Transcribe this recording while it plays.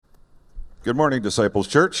Good morning, Disciples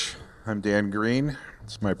Church. I'm Dan Green.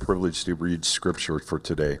 It's my privilege to read scripture for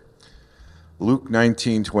today. Luke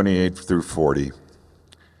 19:28 through 40.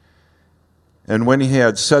 And when he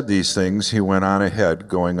had said these things, he went on ahead,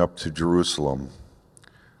 going up to Jerusalem.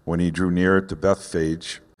 When he drew near to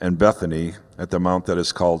Bethphage and Bethany, at the mount that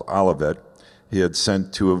is called Olivet, he had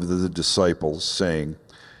sent two of the disciples, saying,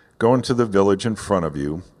 Go into the village in front of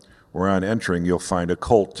you, where on entering you'll find a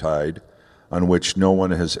colt tied, on which no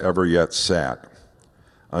one has ever yet sat.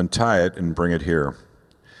 Untie it and bring it here.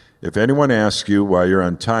 If anyone asks you why you're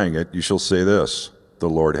untying it, you shall say this, the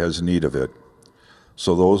Lord has need of it.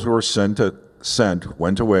 So those who were sent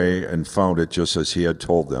went away and found it just as he had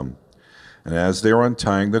told them. And as they were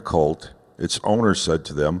untying the colt, its owner said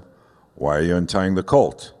to them, Why are you untying the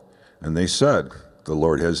colt? And they said, The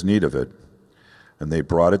Lord has need of it. And they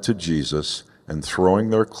brought it to Jesus, and throwing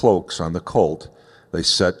their cloaks on the colt, they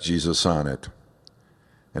set Jesus on it.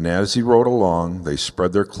 And as he rode along, they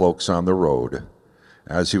spread their cloaks on the road.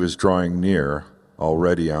 As he was drawing near,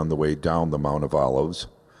 already on the way down the Mount of Olives,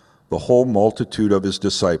 the whole multitude of his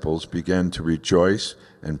disciples began to rejoice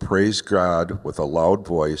and praise God with a loud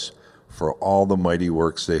voice for all the mighty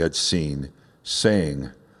works they had seen,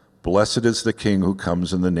 saying, Blessed is the King who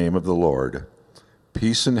comes in the name of the Lord.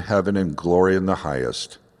 Peace in heaven and glory in the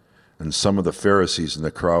highest. And some of the Pharisees in the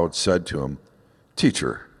crowd said to him,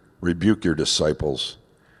 Teacher, rebuke your disciples.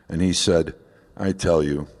 And he said, I tell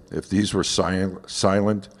you, if these were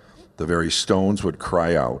silent, the very stones would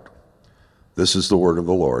cry out. This is the word of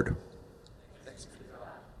the Lord.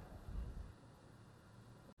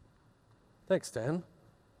 Thanks, Dan.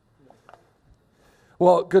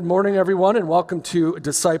 Well, good morning, everyone, and welcome to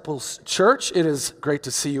Disciples Church. It is great to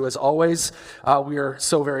see you as always. We are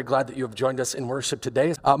so very glad that you have joined us in worship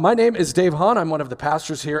today. My name is Dave Hahn. I'm one of the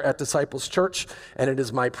pastors here at Disciples Church, and it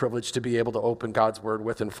is my privilege to be able to open God's Word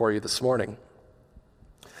with and for you this morning.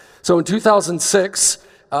 So in 2006,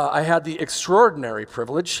 I had the extraordinary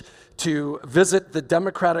privilege to visit the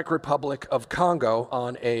Democratic Republic of Congo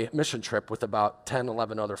on a mission trip with about 10,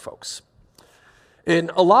 11 other folks.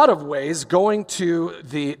 In a lot of ways, going to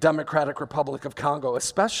the Democratic Republic of Congo,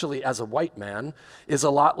 especially as a white man, is a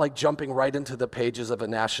lot like jumping right into the pages of a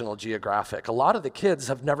National Geographic. A lot of the kids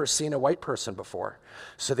have never seen a white person before,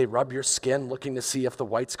 so they rub your skin looking to see if the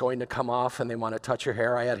white's going to come off, and they want to touch your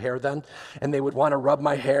hair. I had hair then, and they would want to rub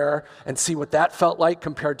my hair and see what that felt like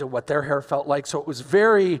compared to what their hair felt like. So it was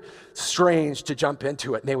very strange to jump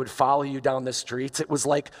into it, and they would follow you down the streets. It was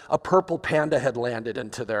like a purple panda had landed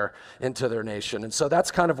into their nation. And so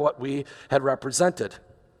that's kind of what we had represented.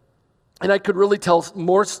 And I could really tell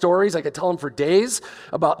more stories. I could tell them for days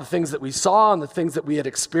about the things that we saw and the things that we had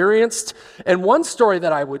experienced. And one story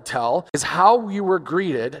that I would tell is how we were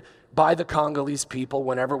greeted by the Congolese people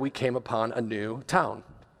whenever we came upon a new town.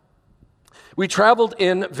 We traveled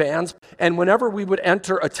in vans, and whenever we would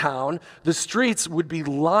enter a town, the streets would be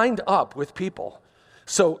lined up with people.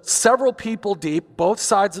 So several people deep, both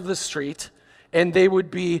sides of the street, and they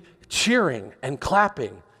would be cheering and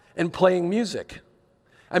clapping and playing music.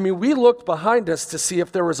 I mean, we looked behind us to see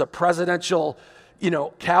if there was a presidential,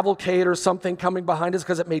 cavalcade or something coming behind us,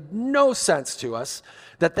 because it made no sense to us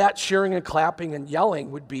that cheering and clapping and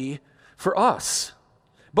yelling would be for us.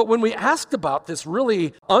 But when we asked about this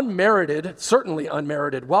really certainly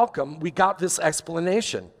unmerited welcome, we got this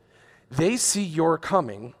explanation. They see your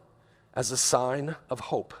coming as a sign of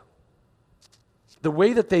hope. The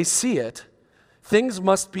way that they see it, things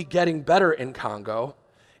must be getting better in Congo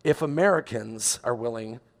if Americans are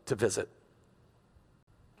willing to visit.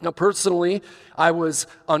 Now, personally, I was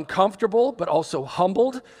uncomfortable but also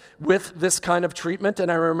humbled with this kind of treatment,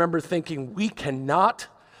 and I remember thinking, we cannot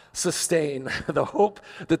sustain the hope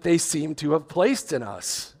that they seem to have placed in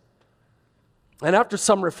us. And after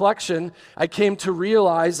some reflection, I came to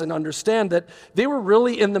realize and understand that they were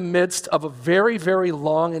really in the midst of a very, very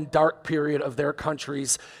long and dark period of their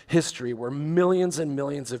country's history, where millions and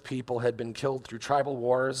millions of people had been killed through tribal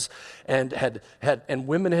wars, and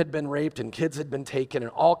women had been raped, and kids had been taken,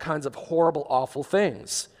 and all kinds of horrible, awful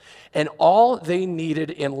things. And all they needed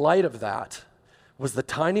in light of that was the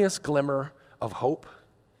tiniest glimmer of hope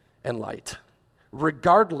and light,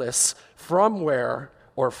 regardless from where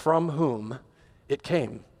or from whom it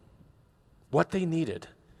came. What they needed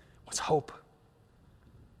was hope.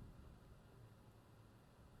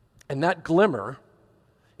 And that glimmer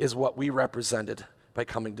is what we represented by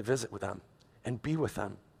coming to visit with them and be with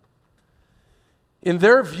them. In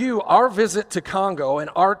their view, our visit to Congo and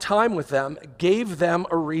our time with them gave them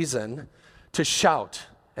a reason to shout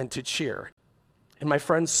and to cheer. And my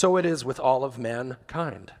friends, so it is with all of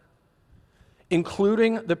mankind.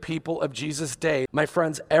 including the people of Jesus' day. My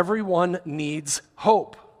friends, everyone needs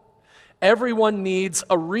hope. Everyone needs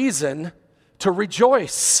a reason to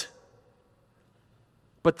rejoice.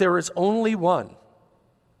 But there is only one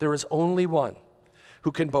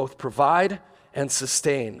who can both provide and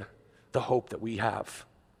sustain the hope that we have.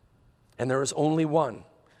 And there is only one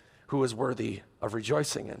who is worthy of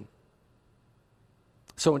rejoicing in.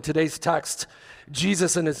 So in today's text,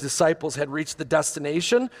 Jesus and his disciples had reached the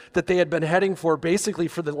destination that they had been heading for basically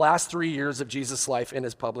for the last 3 years of Jesus' life in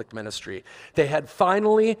his public ministry. They had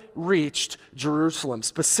finally reached Jerusalem,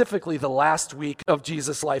 specifically the last week of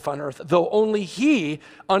Jesus' life on earth, though only he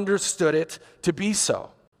understood it to be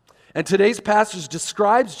so. And today's passage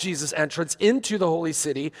describes Jesus' entrance into the holy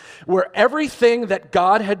city, where everything that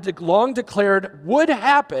God had long declared would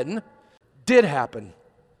happen, did happen.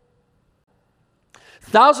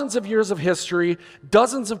 Thousands of years of history,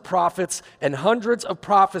 dozens of prophets, and hundreds of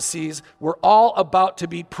prophecies were all about to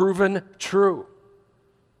be proven true.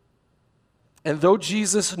 And though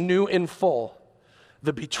Jesus knew in full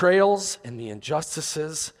the betrayals and the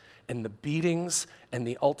injustices and the beatings and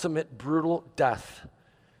the ultimate brutal death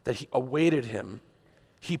that he awaited him,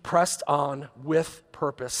 he pressed on with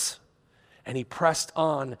purpose, and he pressed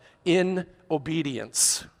on in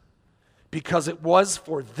obedience, because it was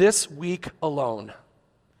for this week alone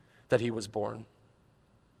that he was born.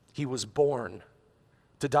 He was born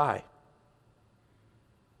to die.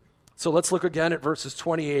 So let's look again at verses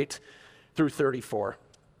 28 through 34.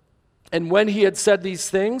 And when he had said these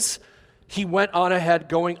things, he went on ahead,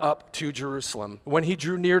 going up to Jerusalem. When he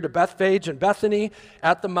drew near to Bethphage and Bethany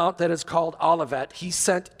at the mount that is called Olivet, he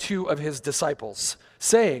sent 2 of his disciples,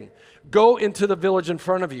 saying, "Go into the village in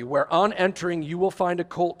front of you, where on entering you will find a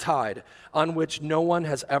colt tied, on which no one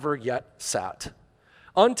has ever yet sat.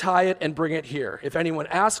 Untie it and bring it here. If anyone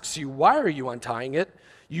asks you, 'Why are you untying it?'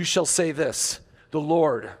 you shall say this, 'The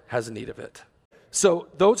Lord has need of it.'" So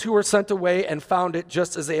those who were sent away and found it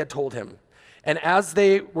just as they had told him. And as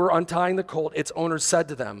they were untying the colt, its owner said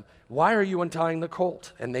to them, "Why are you untying the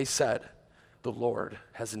colt?" And they said, "The Lord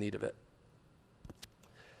has need of it."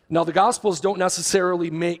 Now, the Gospels don't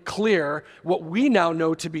necessarily make clear what we now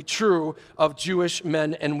know to be true of Jewish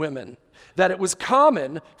men and women, that it was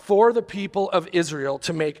common for the people of Israel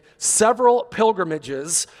to make several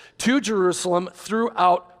pilgrimages to Jerusalem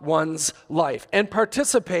throughout one's life and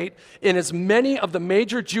participate in as many of the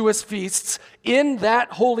major Jewish feasts in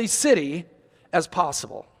that holy city as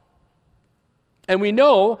possible. And we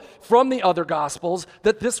know from the other Gospels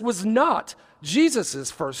that this was not Jesus'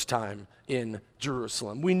 first time in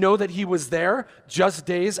Jerusalem. We know that he was there just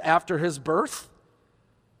days after his birth.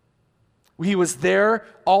 He was there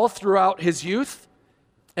all throughout his youth,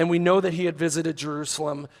 and we know that he had visited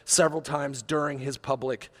Jerusalem several times during his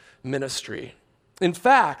public ministry. In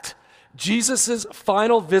fact, Jesus'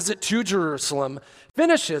 final visit to Jerusalem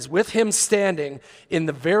finishes with him standing in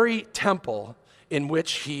the very temple in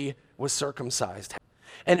which he was circumcised.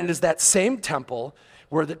 And it is that same temple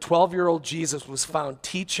where the 12-year-old Jesus was found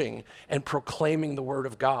teaching and proclaiming the word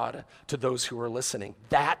of God to those who were listening.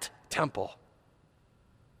 That temple.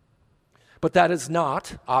 But that is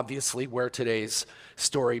not, obviously, where today's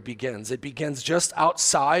story begins. It begins just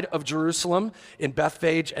outside of Jerusalem in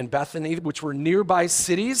Bethphage and Bethany, which were nearby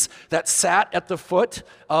cities that sat at the foot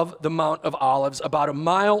of the Mount of Olives, about a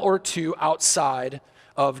mile or 2 outside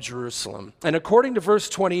of Jerusalem. And according to verse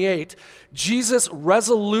 28, Jesus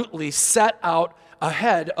resolutely set out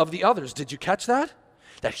ahead of the others. Did you catch that?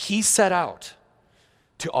 That he set out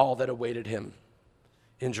to all that awaited him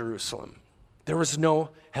in Jerusalem. There was no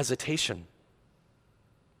hesitation,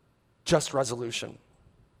 just resolution.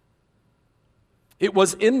 It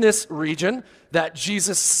was in this region that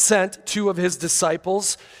Jesus sent 2 of his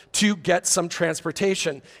disciples to get some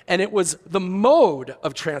transportation. And it was the mode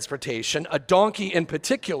of transportation, a donkey in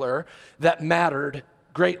particular, that mattered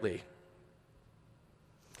greatly.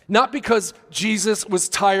 Not because Jesus was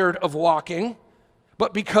tired of walking,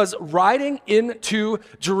 but because riding into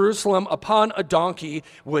Jerusalem upon a donkey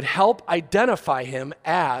would help identify him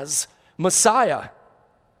as Messiah.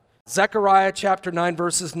 Zechariah chapter 9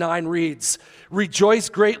 verses 9 reads, "Rejoice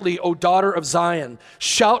greatly, O daughter of Zion.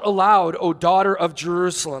 Shout aloud, O daughter of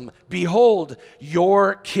Jerusalem. Behold,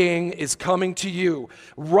 your king is coming to you.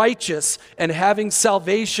 Righteous and having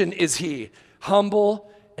salvation is he,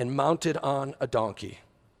 humble and mounted on a donkey,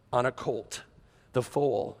 on a colt, the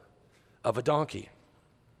foal of a donkey."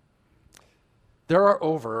 There are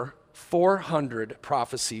over 400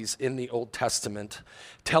 prophecies in the Old Testament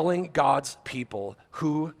telling God's people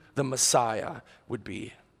who the Messiah would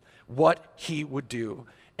be, what he would do,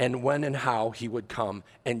 and when and how he would come.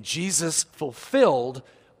 And Jesus fulfilled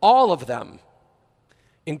all of them.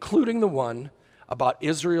 including the one about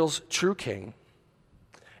Israel's true king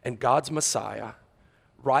and God's Messiah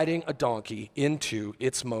riding a donkey into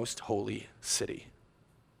its most holy city.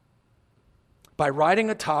 By riding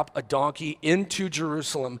atop a donkey into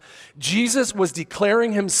Jerusalem, Jesus was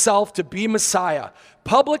declaring himself to be Messiah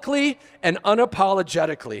publicly and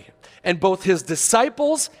unapologetically, and both his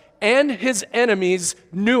disciples and his enemies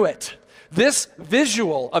knew it. This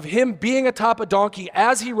visual of him being atop a donkey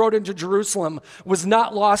as he rode into Jerusalem was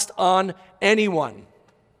not lost on anyone.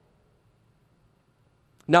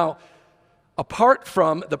 Now, apart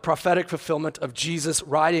from the prophetic fulfillment of Jesus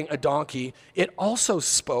riding a donkey, it also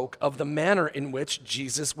spoke of the manner in which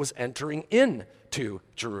Jesus was entering into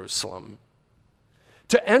Jerusalem.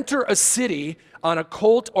 To enter a city on a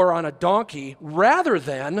colt or on a donkey rather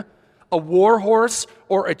than a war horse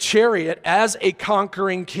or a chariot as a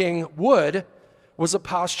conquering king would was a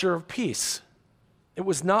posture of peace. It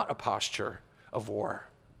was not a posture of war.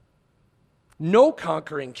 No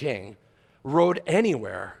conquering king rode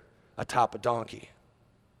anywhere atop a donkey,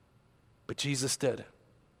 but Jesus did.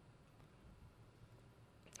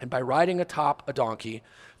 And by riding atop a donkey,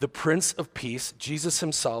 the Prince of Peace, Jesus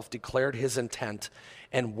himself, declared his intent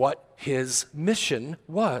and what his mission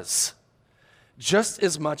was, just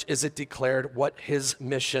as much as it declared what his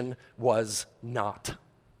mission was not.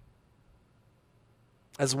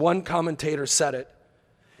 As one commentator said it,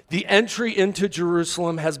 the entry into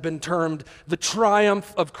Jerusalem has been termed the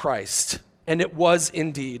triumph of Christ, and it was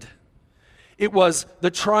indeed. It was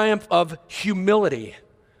the triumph of humility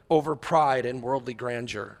over pride and worldly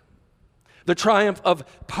grandeur, the triumph of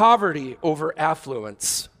poverty over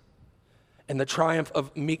affluence, and the triumph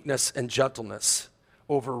of meekness and gentleness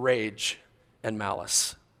over rage and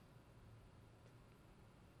malice.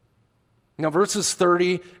 Now, verses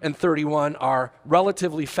 30 and 31 are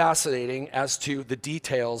relatively fascinating as to the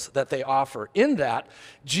details that they offer. In that,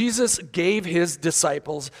 Jesus gave his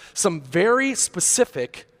disciples some very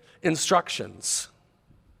specific instructions.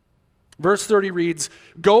 Verse 30 reads,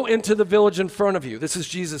 "Go into the village in front of you," this is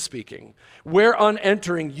Jesus speaking, "where on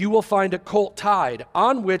entering you will find a colt tied,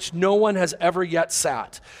 on which no one has ever yet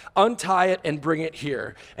sat. Untie it and bring it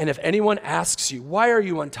here. And if anyone asks you, 'Why are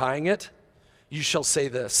you untying it?' you shall say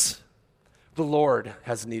this, 'The Lord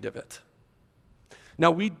has need of it.'"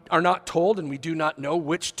 Now, we are not told, and we do not know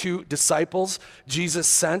which two disciples Jesus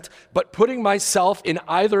sent, but putting myself in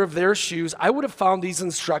either of their shoes, I would have found these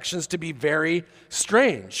instructions to be very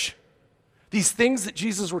strange. These things that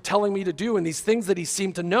Jesus were telling me to do and these things that he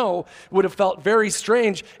seemed to know would have felt very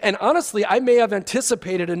strange. And honestly, I may have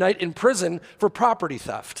anticipated a night in prison for property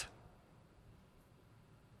theft.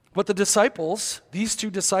 But the disciples, these two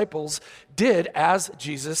disciples, did as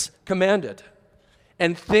Jesus commanded.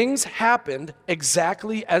 And things happened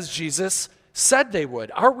exactly as Jesus said they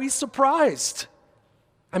would. Are we surprised?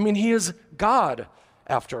 I mean, he is God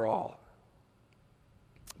after all.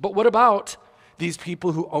 But what about these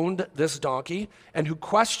people who owned this donkey and who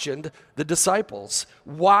questioned the disciples?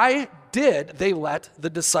 Why did they let the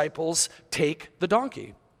disciples take the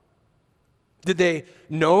donkey? Did they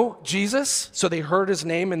know Jesus, so they heard his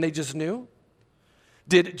name and they just knew?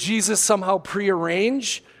 Did Jesus somehow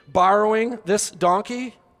prearrange borrowing this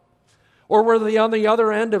donkey? Or were they on the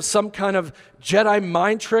other end of some kind of Jedi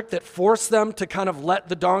mind trick that forced them to kind of let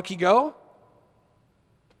the donkey go?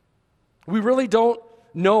 We really don't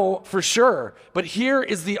know for sure. But here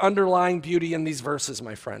is the underlying beauty in these verses,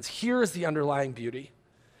 my friends. Here is the underlying beauty.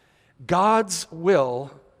 God's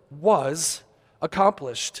will was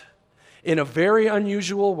accomplished in a very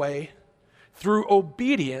unusual way through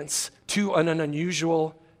obedience to an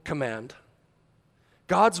unusual command.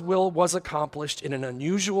 God's will was accomplished in an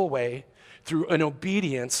unusual way through an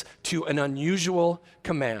obedience to an unusual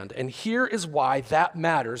command. And here is why that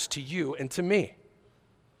matters to you and to me.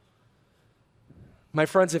 My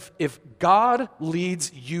friends, if God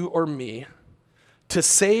leads you or me to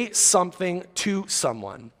say something to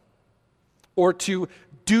someone or to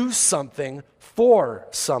do something for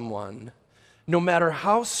someone, no matter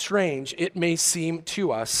how strange it may seem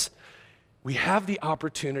to us, we have the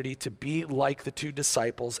opportunity to be like the two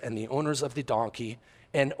disciples and the owners of the donkey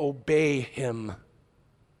and obey him.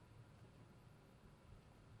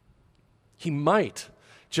 He might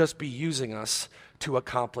just be using us to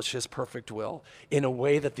accomplish his perfect will in a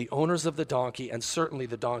way that the owners of the donkey and certainly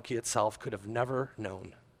the donkey itself could have never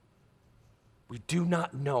known. We do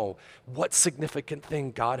not know what significant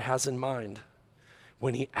thing God has in mind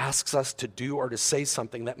when he asks us to do or to say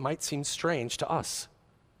something that might seem strange to us.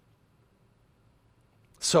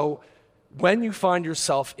 So when you find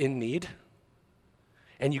yourself in need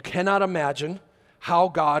and you cannot imagine how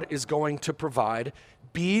God is going to provide,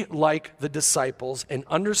 be like the disciples and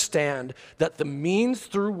understand that the means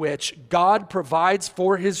through which God provides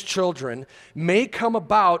for his children may come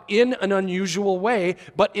about in an unusual way,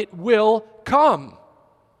 but it will come.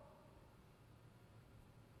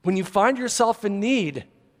 When you find yourself in need,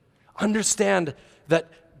 understand that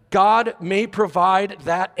God may provide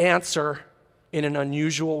that answer in an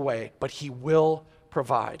unusual way, but he will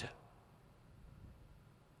provide.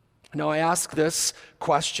 Now, I ask this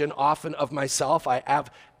question often of myself. I have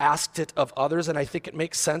asked it of others, and I think it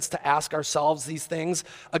makes sense to ask ourselves these things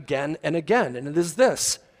again and again. And it is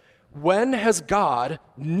this: when has God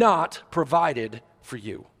not provided for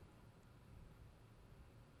you?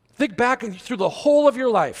 Think back through the whole of your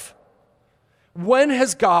life. When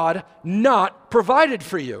has God not provided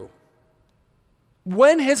for you?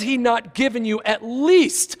 When has he not given you at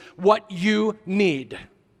least what you need?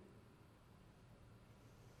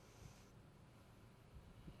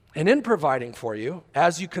 And in providing for you,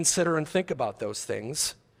 as you consider and think about those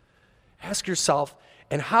things, ask yourself,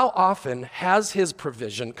 and how often has his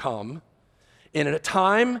provision come in a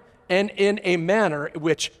time and in a manner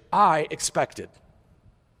which I expected?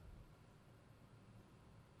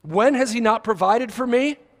 When has he not provided for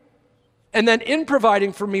me? And then in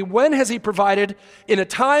providing for me, when has he provided in a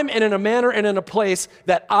time and in a manner and in a place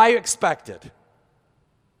that I expected?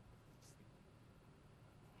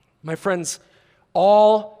 My friends,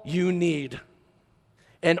 all you need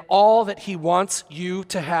and all that he wants you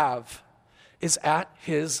to have is at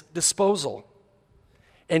his disposal.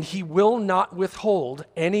 And he will not withhold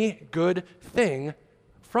any good thing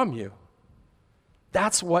from you.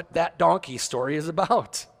 That's what that donkey story is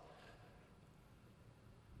about.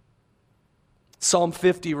 Psalm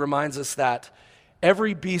 50 reminds us that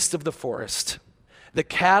every beast of the forest, the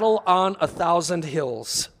cattle on 1,000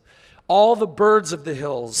 hills, all the birds of the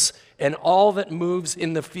hills, and all that moves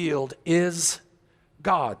in the field is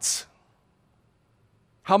God's.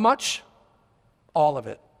 How much? All of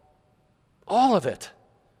it. All of it.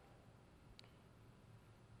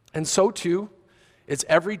 And so too is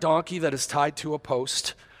every donkey that is tied to a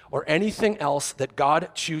post or anything else that God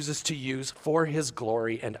chooses to use for his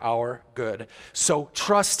glory and our good. So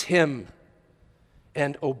trust him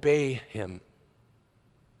and obey him.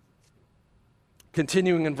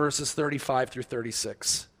 Continuing in verses 35 through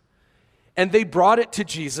 36. And they brought it to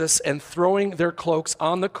Jesus, and throwing their cloaks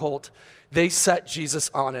on the colt, they set Jesus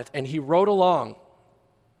on it, and he rode along.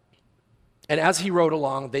 And as he rode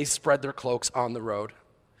along, they spread their cloaks on the road.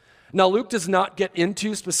 Now, Luke does not get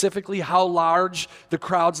into specifically how large the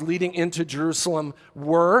crowds leading into Jerusalem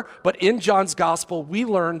were, but in John's gospel, we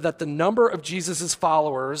learn that the number of Jesus'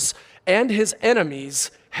 followers and his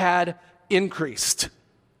enemies had increased.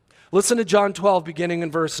 Listen to John 12, beginning in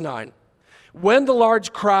verse 9. When the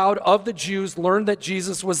large crowd of the Jews learned that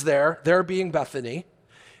Jesus was there being Bethany,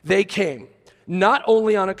 they came, not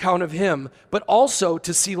only on account of him, but also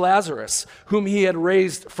to see Lazarus, whom he had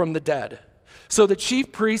raised from the dead. So the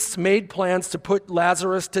chief priests made plans to put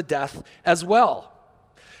Lazarus to death as well,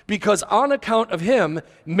 because on account of him,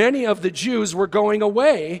 many of the Jews were going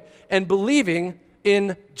away and believing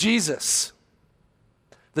in Jesus.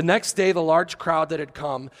 The next day, the large crowd that had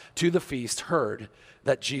come to the feast heard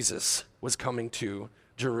that Jesus was coming to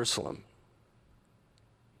Jerusalem.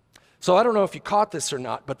 So I don't know if you caught this or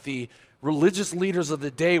not, but the religious leaders of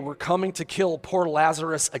the day were coming to kill poor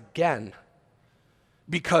Lazarus again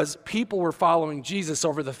because people were following Jesus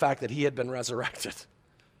over the fact that he had been resurrected.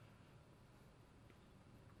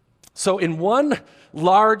 So in one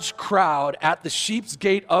large crowd at the Sheep's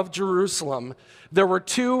Gate of Jerusalem, there were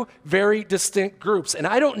two very distinct groups. And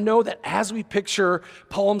I don't know that as we picture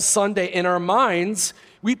Palm Sunday in our minds,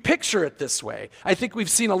 we picture it this way. I think we've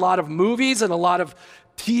seen a lot of movies and a lot of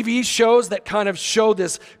TV shows that kind of show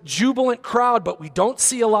this jubilant crowd, but we don't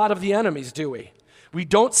see a lot of the enemies, do we? We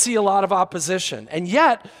don't see a lot of opposition. And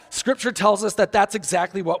yet, Scripture tells us that that's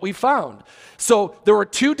exactly what we found. So there were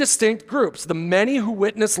two distinct groups. The many who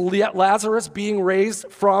witnessed Lazarus being raised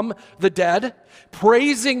from the dead,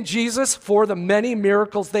 praising Jesus for the many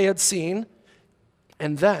miracles they had seen.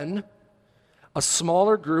 And then a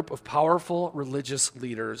smaller group of powerful religious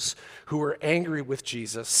leaders who were angry with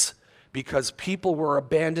Jesus because people were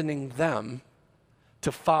abandoning them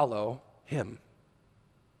to follow him.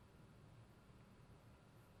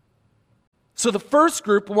 So the first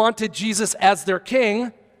group wanted Jesus as their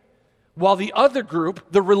king, while the other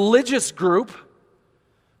group, the religious group,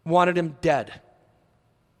 wanted him dead.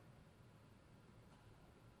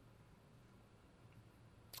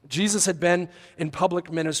 Jesus had been in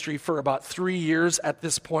public ministry for about 3 years at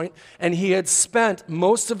this point, and he had spent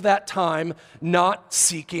most of that time not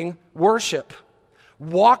seeking worship.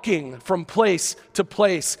 walking from place to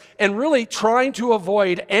place and really trying to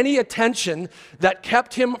avoid any attention that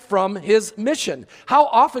kept him from his mission. How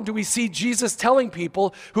often do we see Jesus telling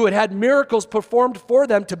people who had had miracles performed for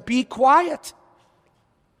them to be quiet?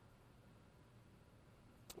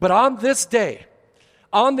 But on this day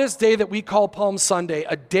that we call Palm Sunday,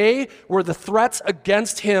 a day where the threats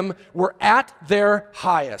against him were at their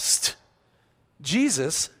highest,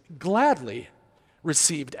 Jesus gladly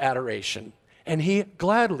received adoration, and he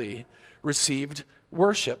gladly received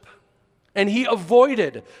worship. And he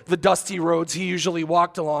avoided the dusty roads he usually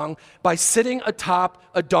walked along by sitting atop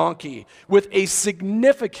a donkey with a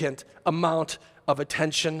significant amount of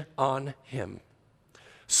attention on him.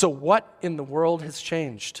 So what in the world has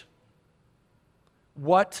changed?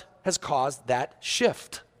 What has caused that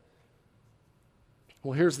shift?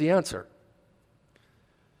 Well, here's the answer.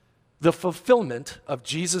 The fulfillment of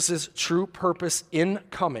Jesus' true purpose in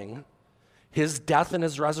coming, his death and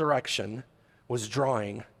his resurrection, was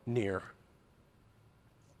drawing near.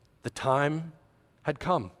 The time had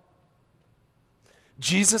come.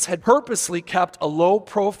 Jesus had purposely kept a low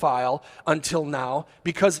profile until now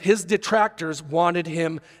because his detractors wanted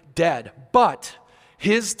him dead. But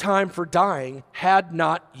his time for dying had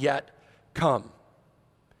not yet come.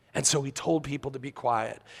 And so he told people to be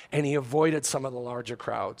quiet, and he avoided some of the larger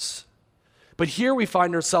crowds. But here we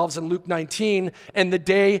find ourselves in Luke 19, and the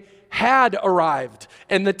day had arrived,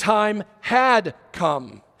 and the time had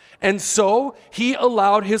come. And so he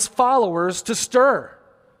allowed his followers to stir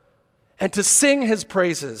and to sing his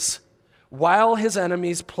praises while his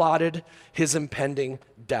enemies plotted his impending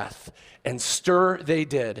death. And stir they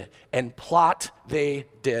did, and plot they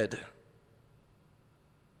did.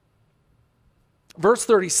 Verse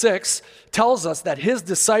 36 tells us that his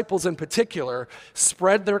disciples in particular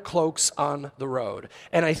spread their cloaks on the road.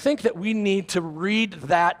 And I think that we need to read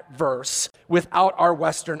that verse without our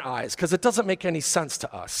Western eyes, because it doesn't make any sense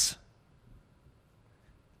to us.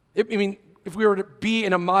 If we were to be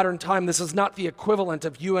in a modern time, this is not the equivalent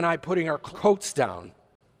of you and I putting our coats down.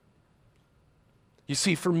 You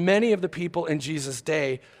see, for many of the people in Jesus'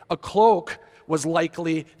 day, a cloak was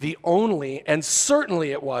likely the only, and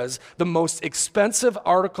certainly it was, the most expensive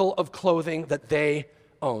article of clothing that they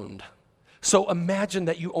owned. So imagine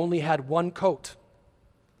that you only had one coat.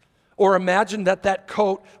 Or imagine that that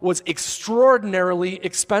coat was extraordinarily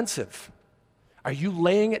expensive. Are you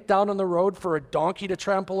laying it down on the road for a donkey to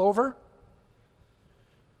trample over?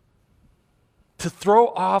 To throw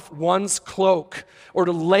off one's cloak or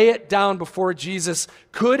to lay it down before Jesus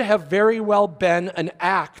could have very well been an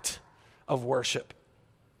act of worship.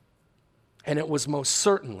 And it was most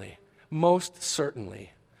certainly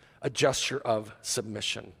a gesture of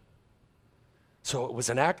submission. So it was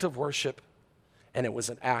an act of worship, and it was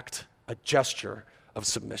a gesture of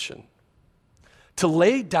submission. To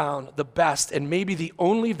lay down the best and maybe the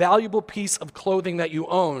only valuable piece of clothing that you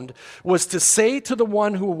owned was to say to the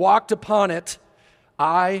one who walked upon it,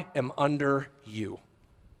 I am under you.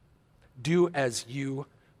 Do as you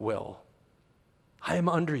will. I am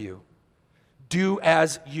under you. Do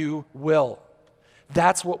as you will.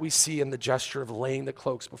 That's what we see in the gesture of laying the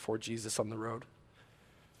cloaks before Jesus on the road.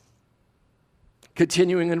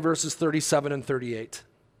 Continuing in verses 37 and 38.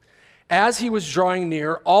 As he was drawing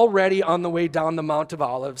near, already on the way down the Mount of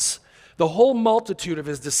Olives, the whole multitude of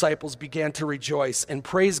his disciples began to rejoice and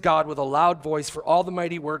praise God with a loud voice for all the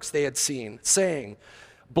mighty works they had seen, saying,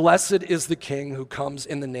 Blessed is the King who comes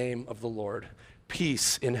in the name of the Lord.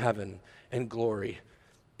 Peace in heaven and glory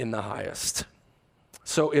in the highest.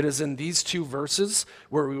 So it is in these two verses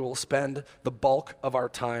where we will spend the bulk of our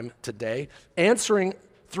time today, answering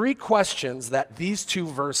three questions that these two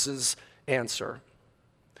verses answer.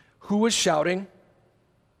 Who was shouting?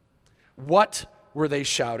 What were they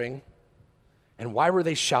shouting? And why were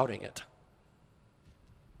they shouting it?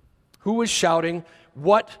 Who was shouting?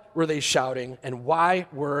 What were they shouting? And why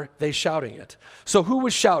were they shouting it? So who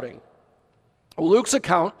was shouting? Luke's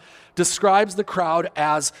account describes the crowd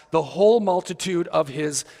as the whole multitude of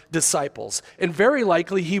his disciples. And very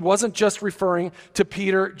likely he wasn't just referring to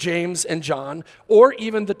Peter, James, and John, or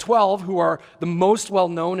even the 12 who are the most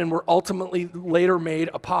well-known and were ultimately later made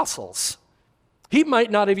apostles. He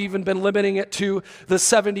might not have even been limiting it to the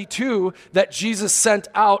 72 that Jesus sent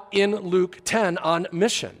out in Luke 10 on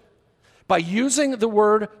mission. By using the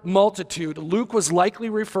word multitude, Luke was likely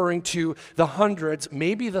referring to the hundreds,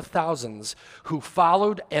 maybe the thousands, who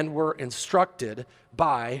followed and were instructed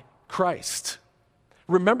by Christ.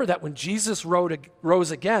 Remember that when Jesus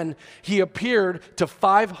rose again, he appeared to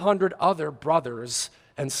 500 other brothers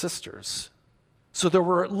and sisters. So there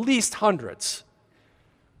were at least hundreds.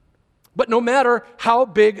 But no matter how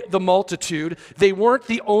big the multitude, they weren't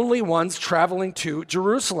the only ones traveling to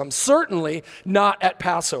Jerusalem, certainly not at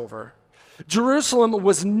Passover. Jerusalem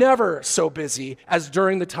was never so busy as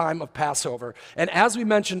during the time of Passover. And as we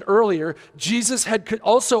mentioned earlier, Jesus had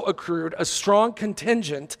also accrued a strong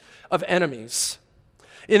contingent of enemies.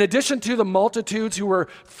 In addition to the multitudes who were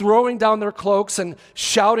throwing down their cloaks and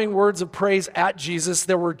shouting words of praise at Jesus,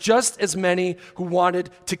 there were just as many who wanted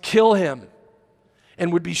to kill him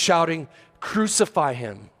and would be shouting, "Crucify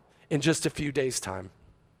him," in just a few days' time.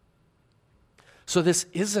 So this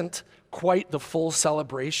isn't quite the full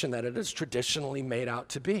celebration that it is traditionally made out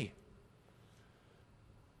to be.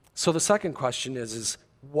 So the second question is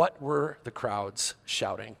what were the crowds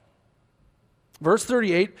shouting? Verse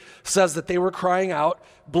 38 says that they were crying out,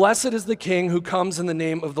 "Blessed is the King who comes in the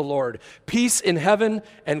name of the Lord. Peace in heaven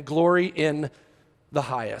and glory in the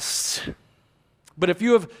highest." But if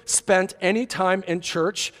you have spent any time in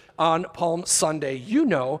church on Palm Sunday, you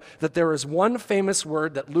know that there is one famous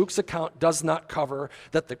word that Luke's account does not cover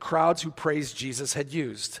that the crowds who praised Jesus had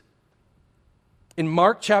used. In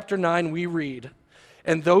Mark chapter 9, we read,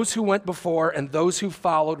 "And those who went before and those who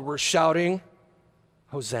followed were shouting,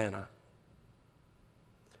 'Hosanna.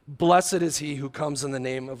 Blessed is he who comes in the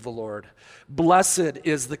name of the Lord. Blessed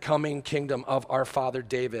is the coming kingdom of our father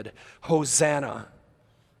David. Hosanna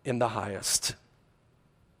in the highest.'"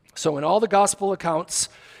 So in all the gospel accounts,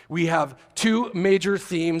 we have two major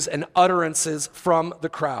themes and utterances from the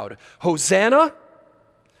crowd: Hosanna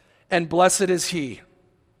and blessed is he.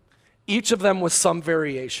 Each of them with some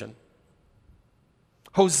variation.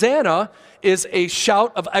 Hosanna is a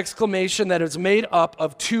shout of exclamation that is made up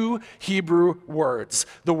of two Hebrew words.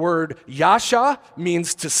 The word yasha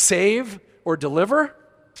means to save or deliver,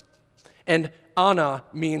 and ana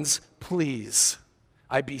means please,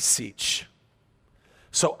 I beseech.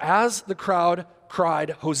 So as the crowd cried,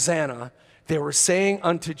 "Hosanna," they were saying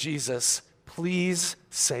unto Jesus, "Please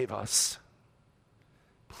save us.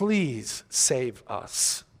 Please save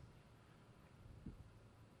us."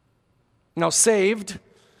 Now, saved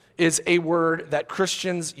is a word that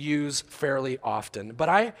Christians use fairly often, but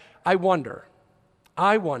I wonder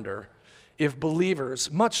if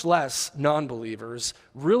believers, much less non-believers,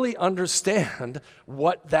 really understand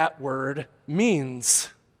what that word means.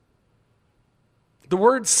 The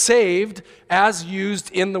word saved, as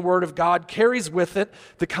used in the Word of God, carries with it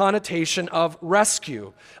the connotation of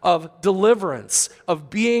rescue, of deliverance, of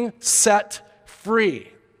being set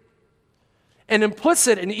free. And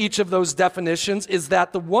implicit in each of those definitions is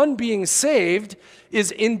that the one being saved is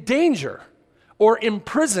in danger or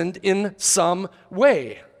imprisoned in some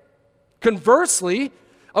way. Conversely,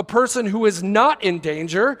 a person who is not in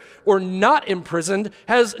danger or not imprisoned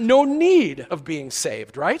has no need of being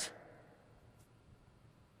saved, right?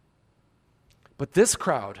 But this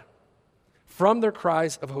crowd, from their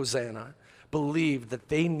cries of Hosanna, believed that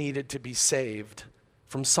they needed to be saved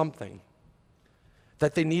from something,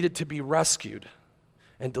 that they needed to be rescued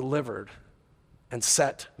and delivered and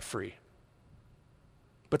set free.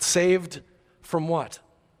 But saved from what?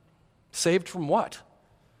 Saved from what?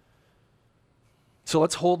 So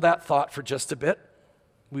let's hold that thought for just a bit.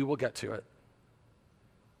 We will get to it.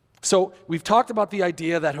 So we've talked about the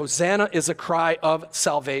idea that Hosanna is a cry of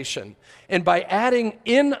salvation. And by adding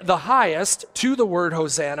 "in the highest" to the word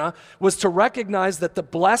Hosanna was to recognize that the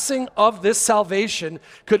blessing of this salvation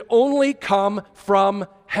could only come from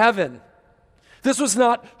heaven. This was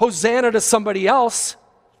not Hosanna to somebody else.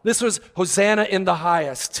 This was Hosanna in the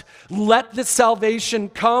highest. Let this salvation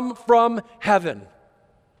come from heaven.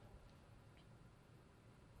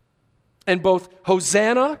 And both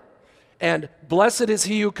Hosanna and blessed is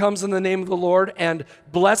he who comes in the name of the Lord, and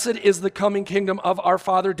blessed is the coming kingdom of our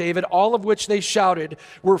father David, all of which they shouted,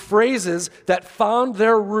 were phrases that found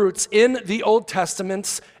their roots in the Old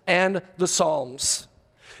Testaments and the Psalms.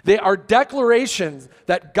 They are declarations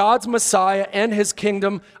that God's Messiah and his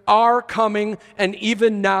kingdom are coming and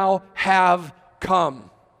even now have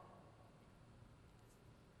come.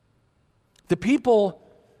 The people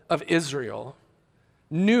of Israel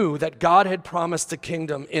knew that God had promised a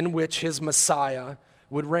kingdom in which his Messiah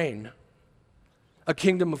would reign, a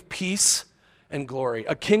kingdom of peace and glory,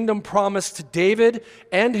 a kingdom promised to David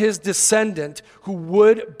and his descendant who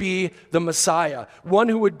would be the Messiah, one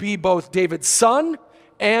who would be both David's son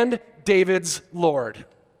and David's Lord.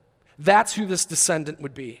 That's who this descendant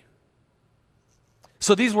would be.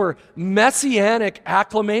 So these were messianic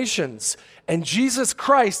acclamations. And Jesus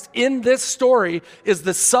Christ in this story is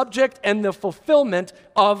the subject and the fulfillment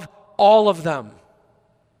of all of them.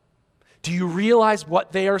 Do you realize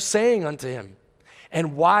what they are saying unto him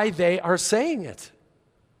and why they are saying it?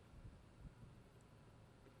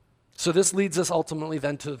 So this leads us ultimately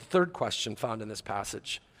then to the third question found in this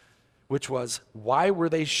passage, which was, why were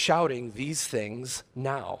they shouting these things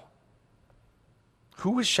now?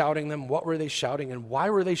 Who was shouting them? What were they shouting? And why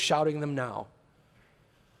were they shouting them now?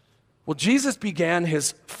 Well, Jesus began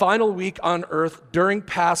his final week on earth during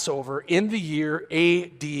Passover in the year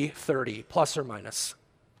AD 30, plus or minus.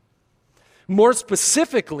 More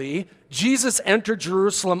specifically, Jesus entered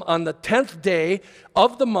Jerusalem on the 10th day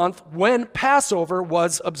of the month when Passover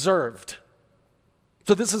was observed.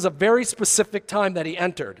 So this is a very specific time that he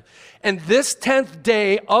entered. And this 10th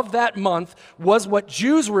day of that month was what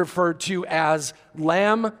Jews referred to as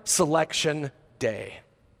Lamb Selection Day.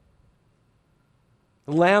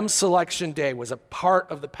 Lamb Selection Day was a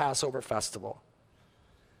part of the Passover festival.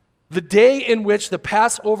 The day in which the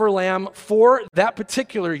Passover lamb for that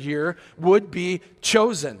particular year would be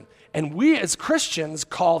chosen. And we as Christians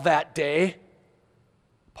call that day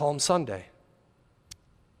Palm Sunday.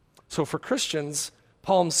 So for Christians,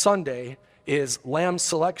 Palm Sunday is Lamb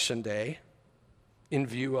Selection Day in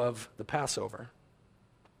view of the Passover.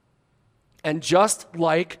 And just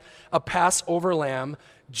like a Passover lamb,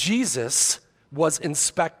 Jesus was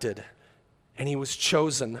inspected. And he was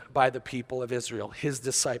chosen by the people of Israel, his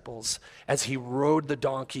disciples, as he rode the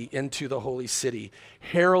donkey into the holy city,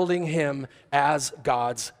 heralding him as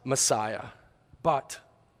God's Messiah. But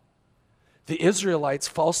the Israelites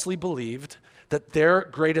falsely believed that their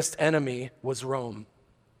greatest enemy was Rome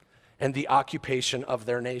and the occupation of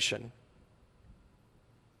their nation.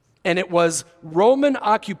 And it was Roman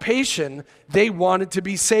occupation they wanted to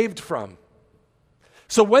be saved from.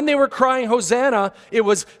 So when they were crying, Hosanna, it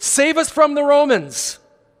was, save us from the Romans.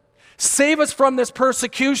 Save us from this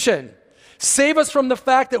persecution. Save us from the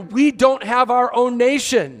fact that we don't have our own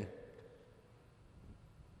nation.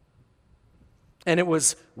 And it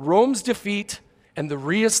was Rome's defeat and the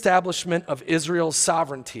reestablishment of Israel's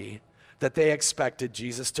sovereignty that they expected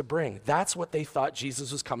Jesus to bring. That's what they thought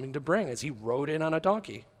Jesus was coming to bring as he rode in on a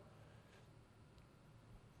donkey.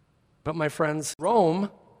 But my friends,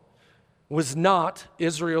 Rome was not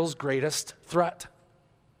Israel's greatest threat.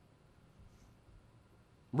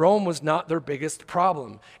 Rome was not their biggest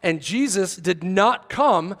problem. And Jesus did not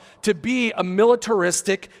come to be a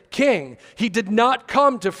militaristic king. He did not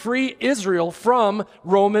come to free Israel from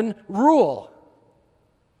Roman rule.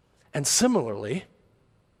 And similarly,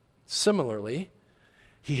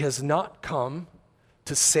 he has not come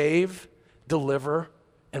to save, deliver,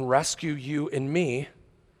 and rescue you and me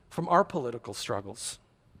from our political struggles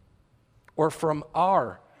or from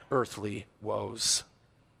our earthly woes.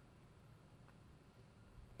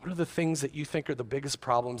 What are the things that you think are the biggest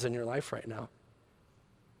problems in your life right now?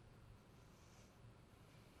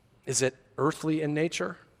 Is it earthly in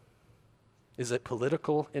nature? Is it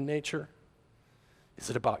political in nature? Is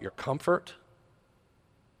it about your comfort?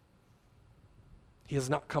 He has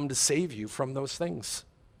not come to save you from those things.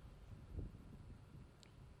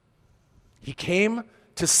 He came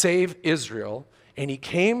to save Israel, and he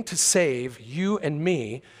came to save you and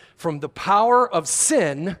me from the power of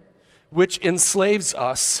sin, which enslaves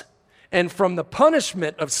us, and from the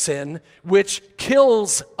punishment of sin, which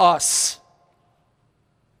kills us.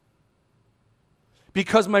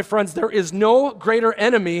 Because, my friends, there is no greater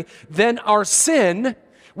enemy than our sin,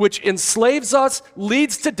 which enslaves us,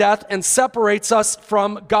 leads to death, and separates us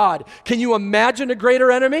from God. Can you imagine a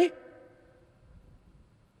greater enemy?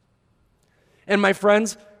 And my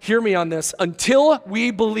friends, hear me on this. Until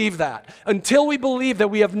we believe that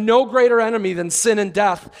we have no greater enemy than sin and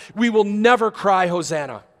death, we will never cry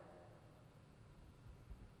Hosanna.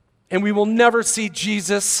 And we will never see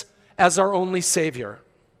Jesus as our only Savior.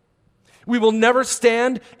 We will never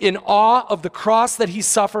stand in awe of the cross that he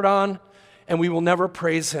suffered on, and we will never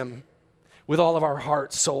praise him with all of our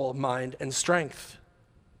heart, soul, mind, and strength.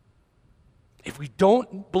 If we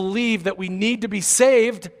don't believe that we need to be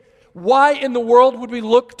saved, why in the world would we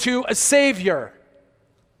look to a Savior?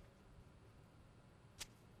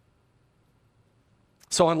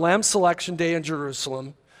 So on Lamb Selection Day in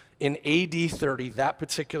Jerusalem, in AD 30, that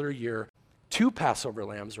particular year, 2 Passover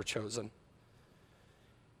lambs were chosen.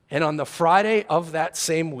 And on the Friday of that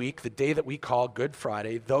same week, the day that we call Good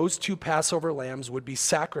Friday, those 2 Passover lambs would be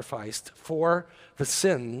sacrificed for the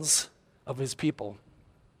sins of his people.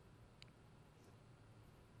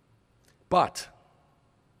 But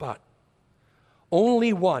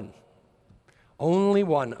only one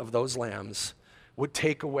of those lambs would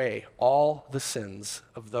take away all the sins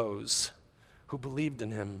of those who believed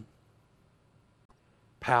in him,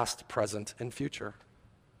 past, present, and future.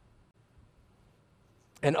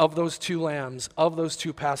 And of those two lambs, of those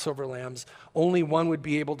two Passover lambs, only one would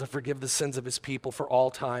be able to forgive the sins of his people for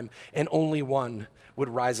all time, and only one would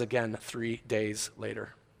rise again 3 days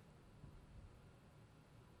later.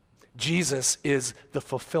 Jesus is the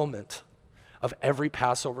fulfillment of every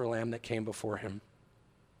Passover lamb that came before him.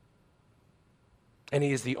 And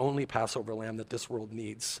he is the only Passover lamb that this world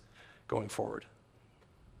needs going forward.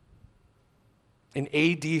 In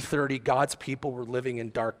AD 30, God's people were living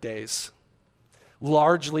in dark days,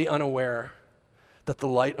 largely unaware that the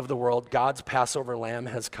light of the world, God's Passover lamb,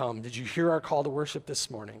 has come. Did you hear our call to worship this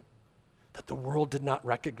morning? That the world did not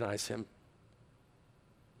recognize him,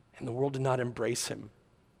 and the world did not embrace him.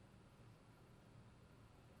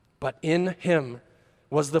 But in him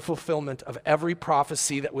was the fulfillment of every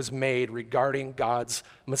prophecy that was made regarding God's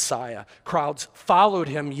Messiah. Crowds followed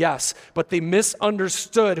him, yes, but they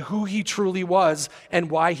misunderstood who he truly was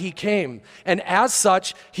and why he came. And as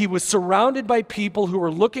such, he was surrounded by people who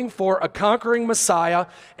were looking for a conquering Messiah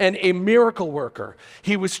and a miracle worker.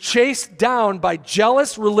 He was chased down by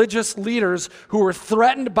jealous religious leaders who were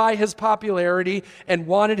threatened by his popularity and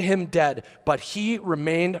wanted him dead, but he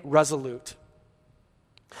remained resolute.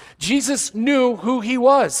 Jesus knew who he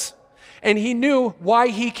was, and he knew why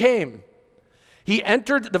he came. He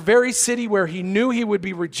entered the very city where he knew he would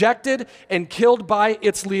be rejected and killed by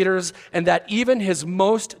its leaders, and that even his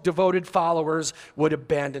most devoted followers would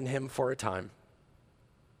abandon him for a time.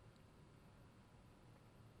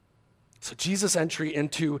 So Jesus' entry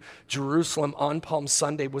into Jerusalem on Palm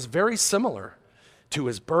Sunday was very similar to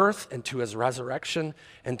his birth and to his resurrection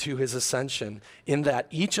and to his ascension, in that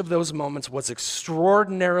each of those moments was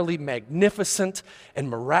extraordinarily magnificent and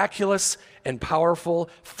miraculous and powerful,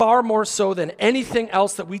 far more so than anything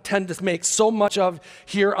else that we tend to make so much of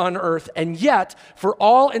here on earth. And yet, for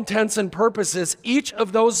all intents and purposes, each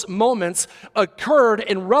of those moments occurred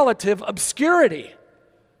in relative obscurity,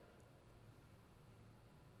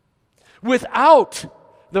 without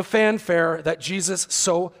the fanfare that Jesus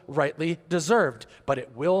so rightly deserved. But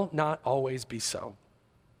it will not always be so.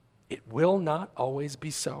 It will not always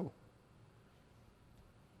be so.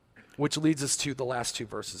 Which leads us to the last two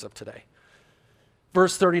verses of today.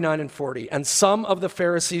 Verse 39 and 40. And some of the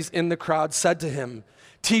Pharisees in the crowd said to him,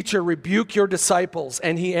 "Teacher, rebuke your disciples."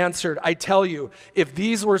 And he answered, "I tell you, if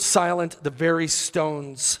these were silent, the very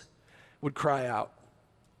stones would cry out."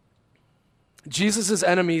 Jesus'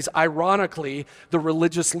 enemies, ironically, the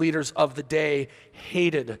religious leaders of the day,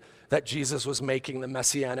 hated that Jesus was making the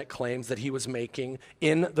messianic claims that he was making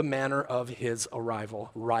in the manner of his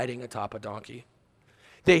arrival, riding atop a donkey.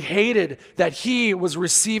 They hated that he was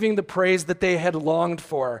receiving the praise that they had longed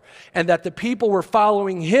for, and that the people were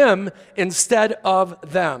following him instead of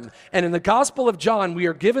them. And in the Gospel of John, we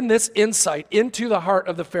are given this insight into the heart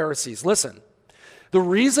of the Pharisees. Listen. The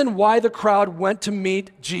reason why the crowd went to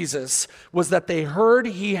meet Jesus was that they heard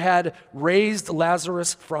he had raised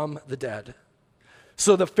Lazarus from the dead.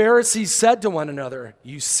 So the Pharisees said to one another,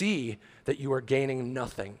 "You see that you are gaining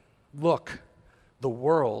nothing. Look, the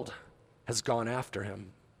world has gone after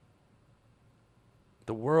him."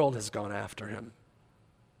 The world has gone after him.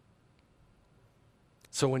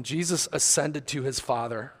 So when Jesus ascended to his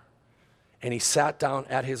Father and he sat down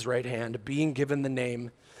at his right hand, being given the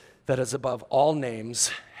name that is above all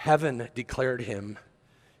names, heaven declared him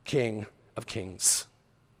King of Kings.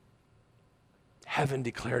 Heaven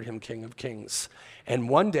declared him King of Kings. And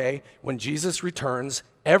one day, when Jesus returns,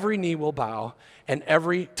 every knee will bow and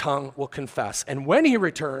every tongue will confess. And when he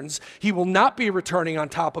returns, he will not be returning on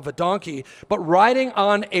top of a donkey, but riding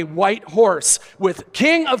on a white horse with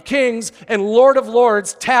King of Kings and Lord of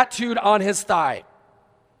Lords tattooed on his thigh.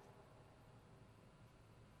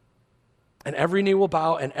 And every knee will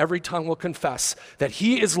bow and every tongue will confess that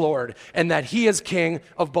he is Lord and that he is King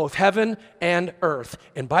of both heaven and earth.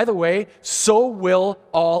 And by the way, so will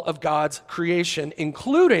all of God's creation,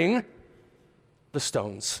 including the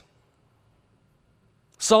stones.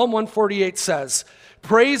 Psalm 148 says,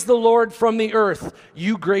 "Praise the Lord from the earth,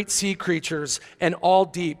 you great sea creatures and all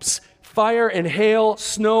deeps, fire and hail,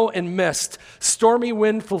 snow and mist, stormy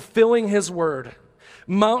wind fulfilling his word.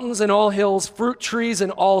 Mountains and all hills, fruit trees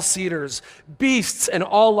and all cedars, beasts and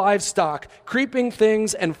all livestock, creeping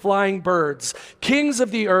things and flying birds, kings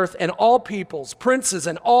of the earth and all peoples, princes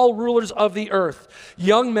and all rulers of the earth,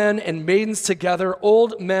 young men and maidens together,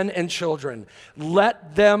 old men and children.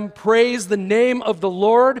 Let them praise the name of the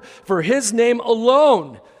Lord, for his name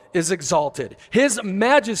alone is exalted. His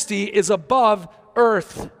majesty is above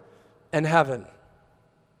earth and heaven."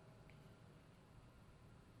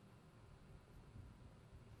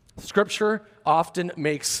 Scripture often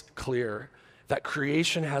makes clear that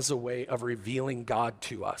creation has a way of revealing God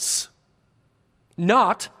to us.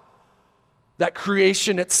 Not that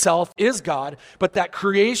creation itself is God, but that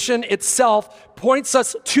creation itself points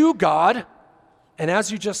us to God, and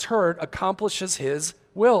as you just heard, accomplishes his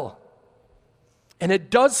will. And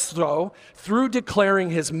it does so through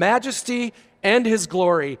declaring his majesty and his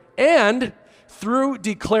glory, and through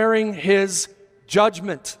declaring his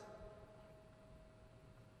judgment.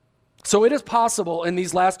 So it is possible in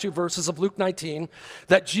these last two verses of Luke 19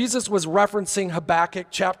 that Jesus was referencing Habakkuk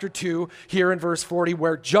chapter 2 here in verse 40,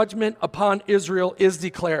 where judgment upon Israel is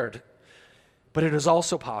declared. But it is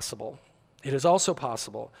also possible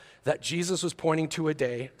that Jesus was pointing to a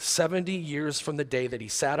day 70 years from the day that he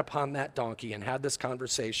sat upon that donkey and had this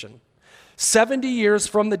conversation. 70 years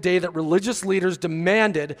from the day that religious leaders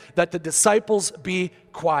demanded that the disciples be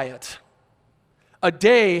quiet. A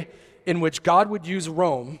day in which God would use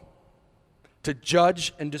Rome to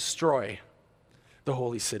judge and destroy the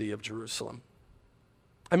holy city of Jerusalem.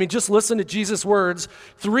 I mean, just listen to Jesus' words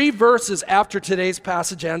 3 verses after today's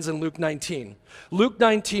passage ends in Luke 19. Luke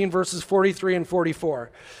 19, verses 43 and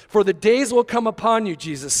 44. For the days will come upon you,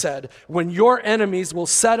 Jesus said, when your enemies will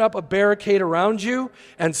set up a barricade around you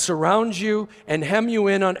and surround you and hem you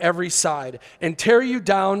in on every side and tear you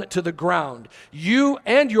down to the ground, you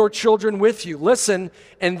and your children with you. Listen,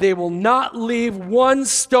 and they will not leave one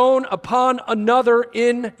stone upon another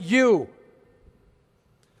in you,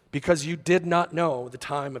 because you did not know the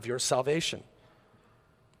time of your salvation.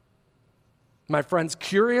 My friends,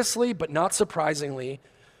 curiously but not surprisingly,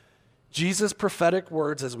 Jesus' prophetic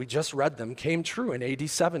words, as we just read them, came true in AD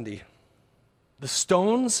 70. The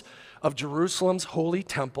stones of Jerusalem's holy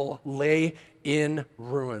temple lay in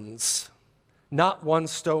ruins, not one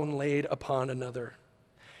stone laid upon another.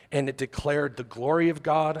 And it declared the glory of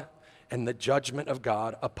God and the judgment of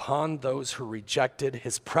God upon those who rejected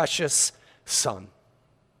his precious Son.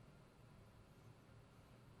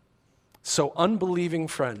 So, unbelieving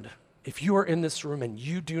friend, if you are in this room and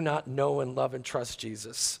you do not know and love and trust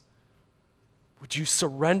Jesus, would you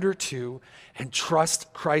surrender to and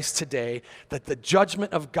trust Christ today, that the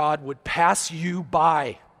judgment of God would pass you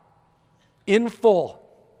by in full?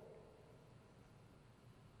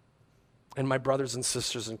 And my brothers and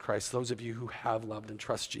sisters in Christ, those of you who have loved and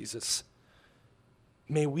trust Jesus,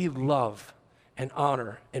 may we love and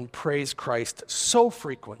honor and praise Christ so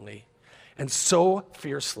frequently and so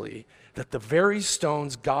fiercely that the very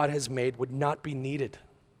stones God has made would not be needed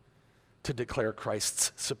to declare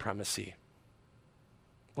Christ's supremacy.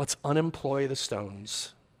 Let's unemploy the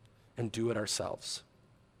stones and do it ourselves.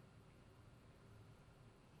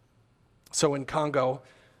 So in Congo,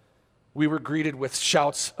 we were greeted with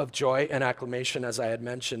shouts of joy and acclamation, as I had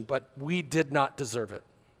mentioned, but we did not deserve it.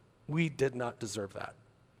 We did not deserve that.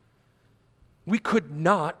 We could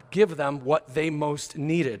not give them what they most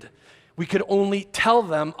needed. We could only tell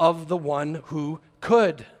them of the one who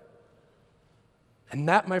could. And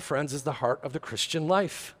that, my friends, is the heart of the Christian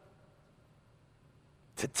life.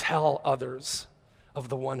 To tell others of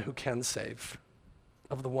the one who can save,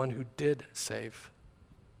 of the one who did save.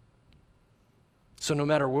 So no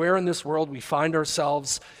matter where in this world we find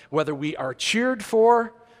ourselves, whether we are cheered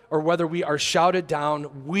for or whether we are shouted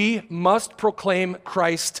down, we must proclaim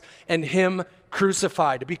Christ and him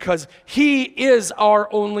crucified, because he is our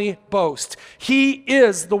only boast. He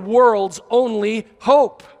is the world's only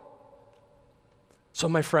hope. So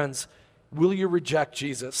my friends, will you reject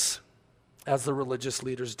Jesus as the religious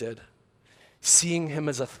leaders did, seeing him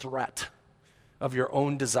as a threat of your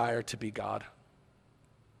own desire to be God?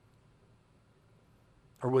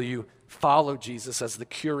 Or will you follow Jesus as the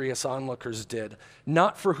curious onlookers did,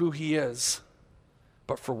 not for who he is,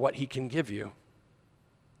 but for what he can give you?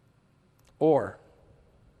 Or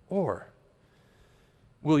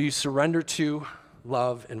will you surrender to,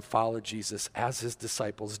 love, and follow Jesus as his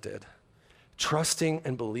disciples did, trusting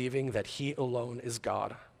and believing that he alone is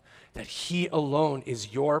God, that he alone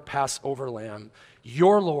is your Passover lamb,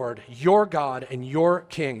 your Lord, your God, and your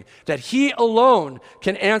King, that he alone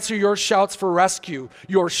can answer your shouts for rescue,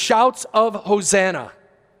 your shouts of Hosanna?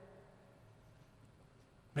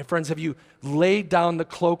 My friends, have you laid down the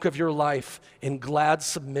cloak of your life in glad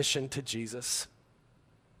submission to Jesus?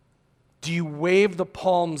 Do you wave the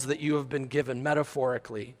palms that you have been given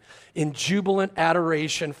metaphorically in jubilant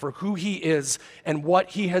adoration for who he is and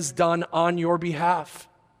what he has done on your behalf?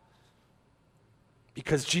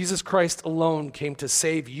 Because Jesus Christ alone came to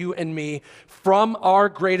save you and me from our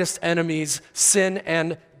greatest enemies, sin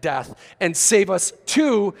and death, and save us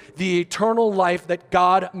to the eternal life that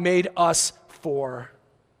God made us for.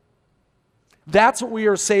 That's what we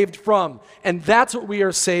are saved from, and that's what we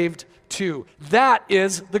are saved to. That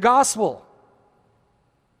is the gospel.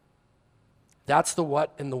 That's the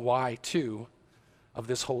what and the why, too, of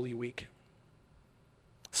this Holy Week.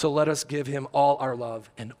 So let us give him all our love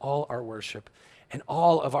and all our worship and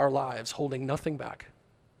all of our lives, holding nothing back,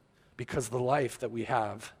 because the life that we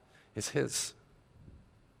have is his.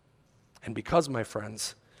 And because, my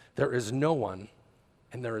friends, there is no one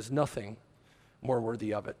and there is nothing more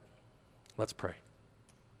worthy of it. Let's pray.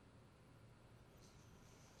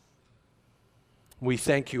 We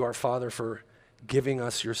thank you, our Father, for giving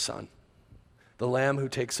us your Son, the Lamb who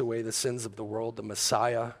takes away the sins of the world, the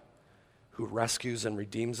Messiah who rescues and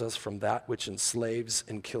redeems us from that which enslaves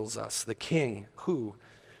and kills us, the King who,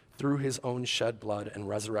 through his own shed blood and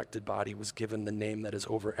resurrected body, was given the name that is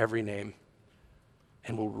over every name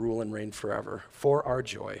and will rule and reign forever for our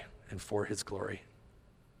joy and for his glory.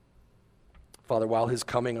 Father, while his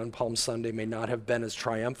coming on Palm Sunday may not have been as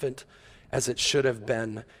triumphant as it should have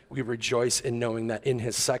been, we rejoice in knowing that in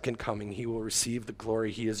his second coming, he will receive the glory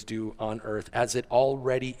he is due on earth, as it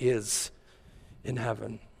already is in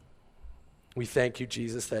heaven. We thank you,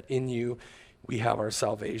 Jesus, that in you we have our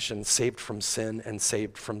salvation, saved from sin and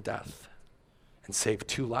saved from death, and saved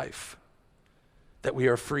to life, that we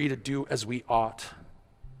are free to do as we ought,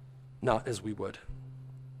 not as we would.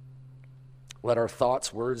 Let our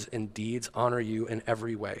thoughts, words, and deeds honor you in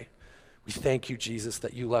every way. We thank you, Jesus,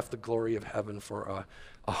 that you left the glory of heaven for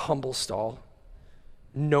a humble stall,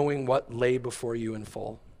 knowing what lay before you in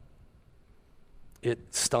full.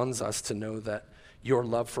 It stuns us to know that your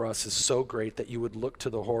love for us is so great that you would look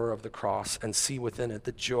to the horror of the cross and see within it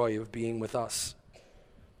the joy of being with us.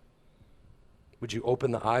 Would you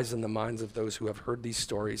open the eyes and the minds of those who have heard these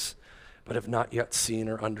stories but have not yet seen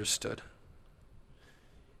or understood?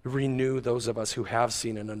 Renew those of us who have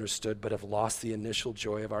seen and understood but have lost the initial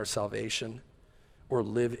joy of our salvation or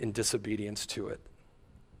live in disobedience to it.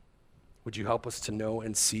 Would you help us to know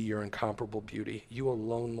and see your incomparable beauty? You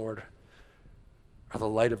alone, Lord, are the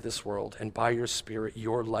light of this world, and by your Spirit,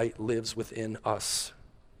 your light lives within us.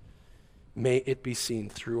 May it be seen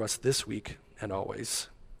through us this week and always.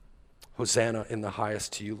 Hosanna in the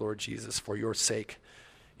highest to you, Lord Jesus, for your sake,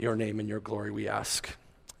 your name and your glory we ask.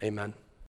 Amen.